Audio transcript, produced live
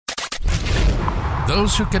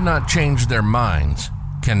Those who cannot change their minds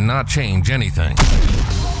cannot change anything.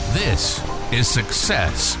 This is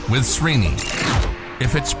Success with Srini.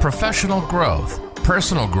 If it's professional growth,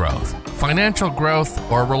 personal growth, financial growth,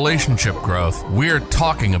 or relationship growth, we're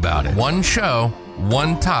talking about it. One show,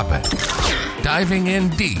 one topic. Diving in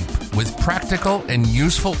deep with practical and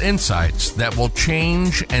useful insights that will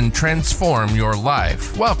change and transform your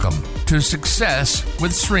life. Welcome to Success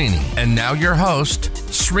with Srini. And now your host,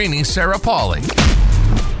 Srini Sarapalli.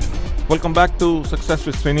 Welcome back to Success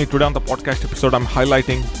with Srini. Today on the podcast episode, I'm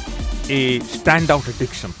highlighting a standout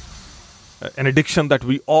addiction. An addiction that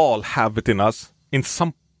we all have within us in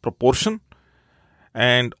some proportion.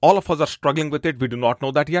 And all of us are struggling with it. We do not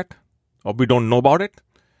know that yet, or we don't know about it.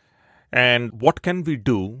 And what can we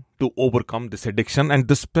do to overcome this addiction? And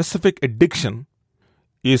this specific addiction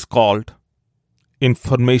is called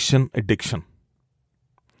information addiction.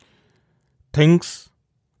 Things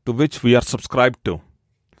to which we are subscribed to.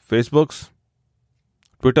 Facebooks,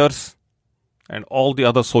 Twitters, and all the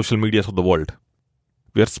other social medias of the world.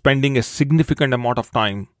 We are spending a significant amount of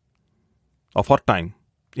our time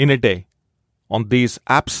in a day on these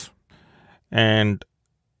apps, and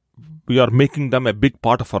we are making them a big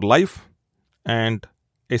part of our life, and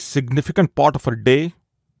a significant part of our day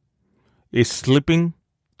is slipping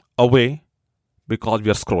away because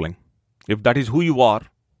we are scrolling. If that is who you are,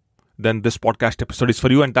 then this podcast episode is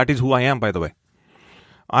for you, and that is who I am, by the way.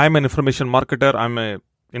 I am an information marketer. I'm an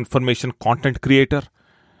information content creator,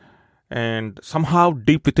 and somehow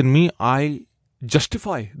deep within me, I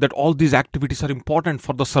justify that all these activities are important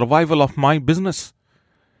for the survival of my business.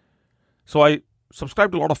 So I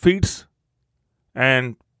subscribe to a lot of feeds,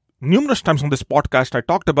 and numerous times on this podcast, I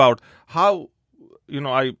talked about how,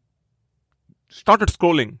 I started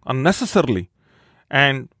scrolling unnecessarily.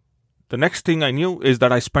 And the next thing I knew is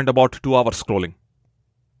that I spent about 2 hours scrolling.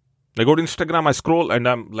 I go to Instagram, I scroll, and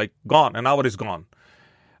I'm like gone. An hour is gone.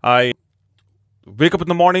 I wake up in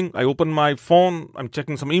the morning, I open my phone, I'm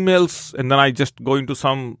checking some emails, and then I just go into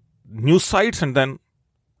some news sites, and then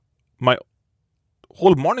my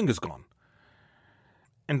whole morning is gone.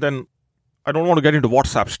 And then I don't want to get into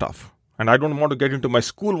WhatsApp stuff. And I don't want to get into my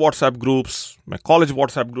school WhatsApp groups, my college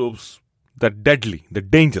WhatsApp groups. They're deadly. They're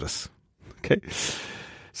dangerous. Okay.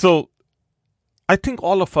 So I think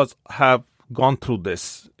all of us have gone through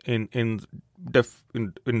this in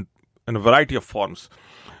a variety of forms.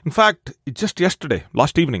 In fact, just yesterday,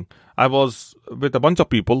 last evening, I was with a bunch of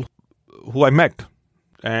people who I met.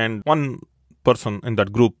 And one person in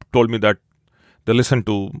that group told me that they listen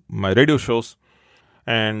to my radio shows.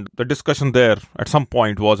 And the discussion there at some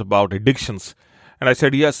point was about addictions. And I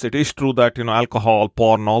said, yes, it is true that, alcohol,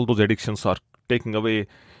 porn, all those addictions are taking away,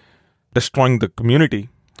 destroying the community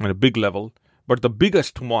on a big level. But the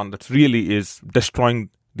biggest one that really is destroying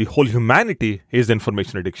the whole humanity is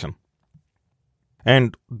information addiction.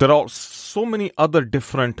 And there are so many other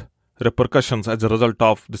different repercussions as a result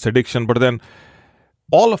of this addiction. But then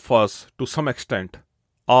all of us, to some extent,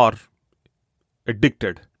 are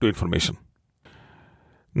addicted to information.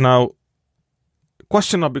 Now,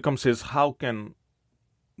 question now becomes is how can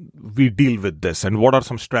we deal with this, and what are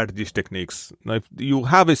some strategies, techniques? Now, if you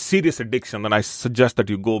have a serious addiction, then I suggest that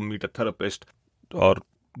you go meet a therapist or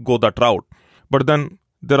go that route. But then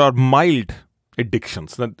there are mild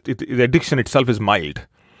addictions. The addiction itself is mild.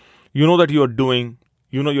 You know that you're doing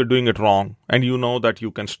it wrong, and you know that you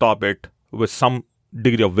can stop it with some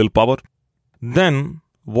degree of willpower. Then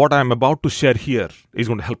what I'm about to share here is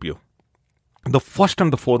going to help you. The first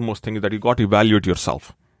and the foremost thing is that you got to evaluate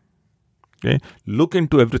yourself. Okay? Look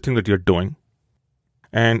into everything that you're doing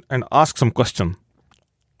and ask some questions.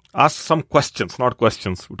 Ask some questions, not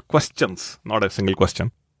questions, but questions, not a single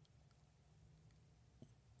question.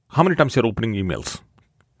 How many times you're opening emails?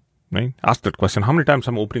 Right? Ask that question. How many times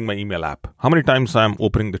I'm opening my email app? How many times I'm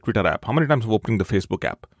opening the Twitter app? How many times I'm opening the Facebook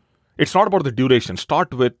app? It's not about the duration.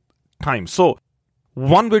 Start with time. So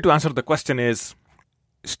one way to answer the question is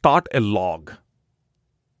start a log.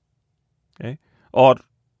 Okay? Or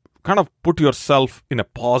kind of put yourself in a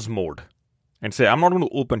pause mode and say, I'm not going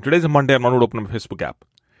to open. Today's a Monday, I'm not going to open my Facebook app.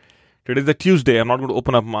 Today's a Tuesday, I'm not going to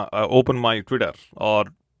open my Twitter. Or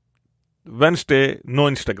Wednesday, no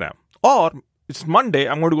Instagram. Or it's Monday,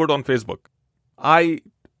 I'm going to go on Facebook. I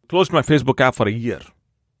closed my Facebook app for a year.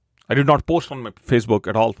 I did not post on my Facebook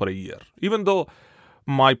at all for a year. Even though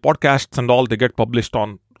my podcasts and all, they get published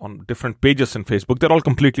on different pages in Facebook. They're all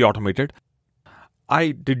completely automated.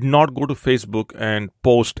 I did not go to Facebook and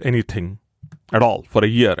post anything at all for a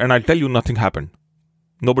year. And I'll tell you, nothing happened.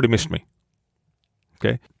 Nobody missed me.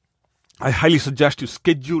 Okay. I highly suggest you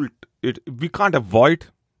schedule it. We can't avoid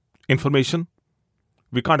information.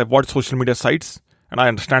 We can't avoid social media sites. And I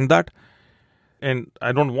understand that. And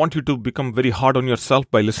I don't want you to become very hard on yourself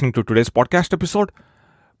by listening to today's podcast episode.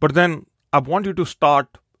 But then I want you to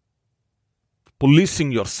start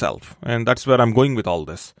policing yourself. And that's where I'm going with all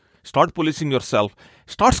this. Start policing yourself.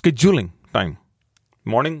 Start scheduling time.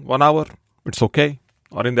 Morning, 1 hour, it's okay.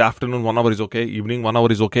 Or in the afternoon, 1 hour is okay. Evening, 1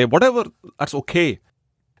 hour is okay. Whatever, that's okay.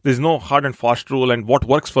 There's no hard and fast rule. And what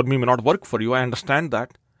works for me may not work for you. I understand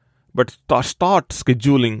that. But start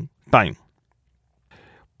scheduling time.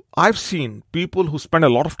 I've seen people who spend a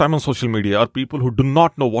lot of time on social media are people who do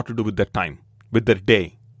not know what to do with their time, with their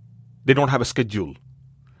day. They don't have a schedule.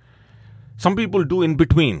 Some people do in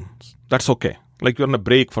between. That's okay. Like you're on a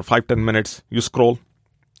break for 5-10 minutes. You scroll.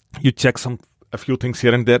 You check a few things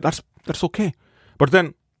here and there. That's okay. But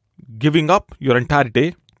then giving up your entire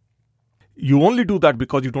day, you only do that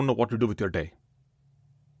because you don't know what to do with your day.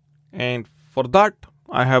 And for that,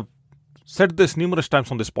 I have said this numerous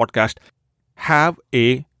times on this podcast. Have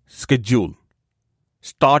a schedule.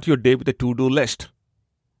 Start your day with a to-do list.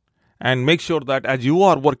 And make sure that as you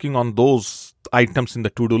are working on those items in the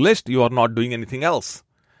to-do list, you are not doing anything else.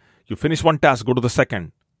 You finish one task, go to the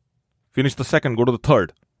second. Finish the second, go to the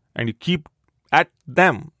third. And you keep at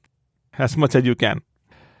them as much as you can.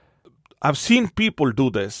 I've seen people do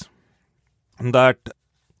this, that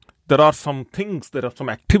there are some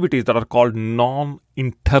activities that are called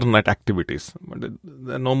non-internet activities.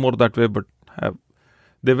 They're no more that way, but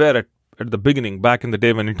they were at the beginning, back in the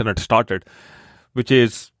day when internet started, which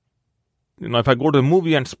is, if I go to a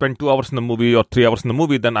movie and spend 2 hours in the movie or 3 hours in the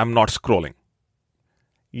movie, then I'm not scrolling.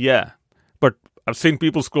 Yeah, but I've seen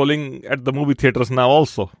people scrolling at the movie theaters now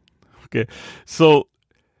also. Okay, so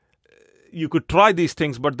you could try these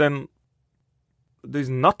things, but then there's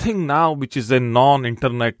nothing now which is a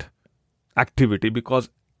non-internet activity, because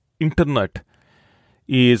internet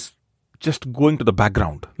is just going to the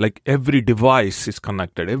background. Like every device is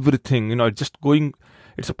connected, everything,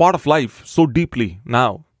 it's a part of life so deeply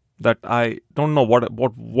now that I don't know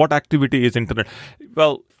what activity is internet.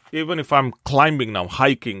 Well, even if I'm climbing now,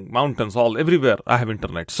 hiking, mountains, everywhere I have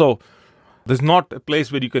internet. So there's not a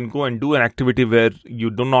place where you can go and do an activity where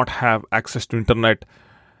you do not have access to internet.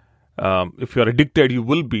 If you're addicted, you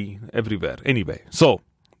will be everywhere anyway. So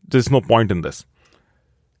there's no point in this.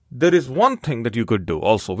 There is one thing that you could do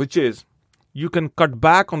also, which is you can cut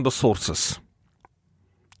back on the sources.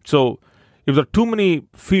 So if there are too many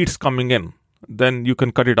feeds coming in, then you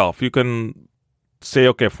can cut it off. You can say,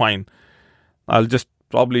 okay, fine, I'll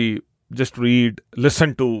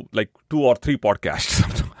listen to like 2 or 3 podcasts.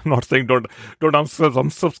 I'm not saying don't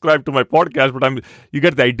unsubscribe to my podcast, but you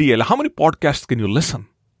get the idea. Like, how many podcasts can you listen?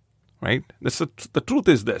 Right? The truth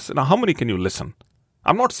is this. How many can you listen?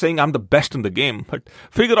 I'm not saying I'm the best in the game, but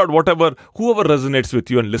figure out whoever resonates with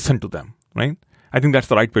you and listen to them. Right? I think that's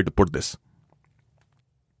the right way to put this.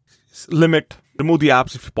 Remove the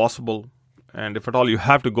apps if possible. And if at all you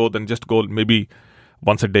have to go, then just go maybe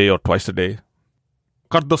once a day or twice a day.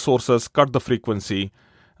 Cut the sources, cut the frequency,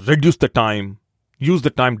 reduce the time, use the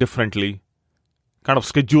time differently, kind of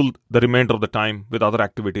schedule the remainder of the time with other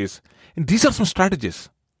activities. And these are some strategies.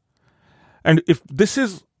 And if this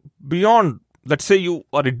is beyond, let's say you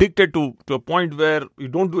are addicted to a point where you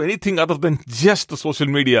don't do anything other than just the social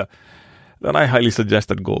media, then I highly suggest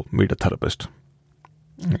that go meet a therapist.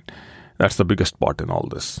 That's the biggest part in all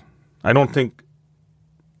this. I don't think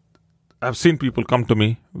I've seen people come to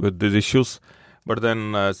me with these issues, but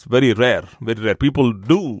then it's very rare. People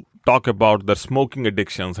do talk about their smoking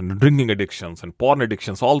addictions and drinking addictions and porn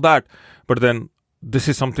addictions, all that. But then this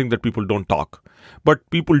is something that people don't talk. But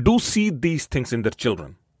people do see these things in their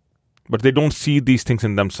children, but they don't see these things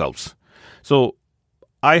in themselves. So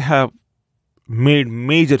I have made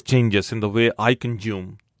major changes in the way I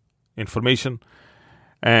consume information.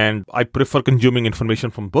 And I prefer consuming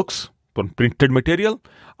information from books, from printed material.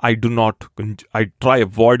 I try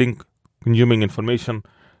avoiding consuming information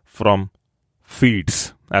from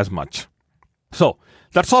feeds as much. So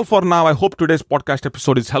that's all for now. I hope today's podcast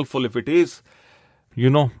episode is helpful. If it is,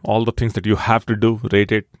 all the things that you have to do: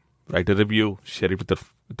 rate it, write a review, share it with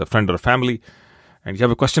a friend or a family. And if you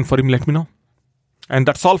have a question for him, let me know. And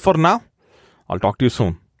that's all for now. I'll talk to you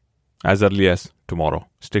soon, as early as tomorrow.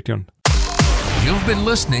 Stay tuned. You've been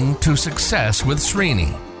listening to Success with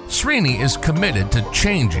Srini. Srini is committed to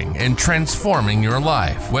changing and transforming your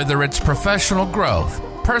life, whether it's professional growth,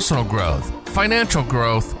 personal growth, financial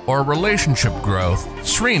growth, or relationship growth.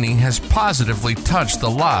 Srini has positively touched the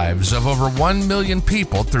lives of over 1 million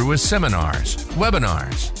people through his seminars,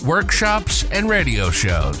 webinars, workshops, and radio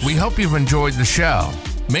shows. We hope you've enjoyed the show.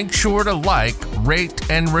 Make sure to like, rate,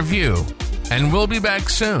 and review. And we'll be back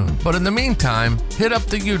soon. But in the meantime, hit up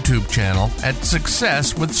the YouTube channel at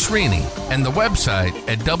Success with Srini and the website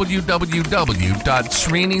at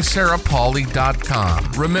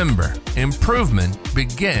www.srinisarapalli.com. Remember, improvement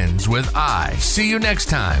begins with I. See you next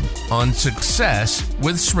time on Success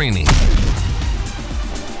with Srini.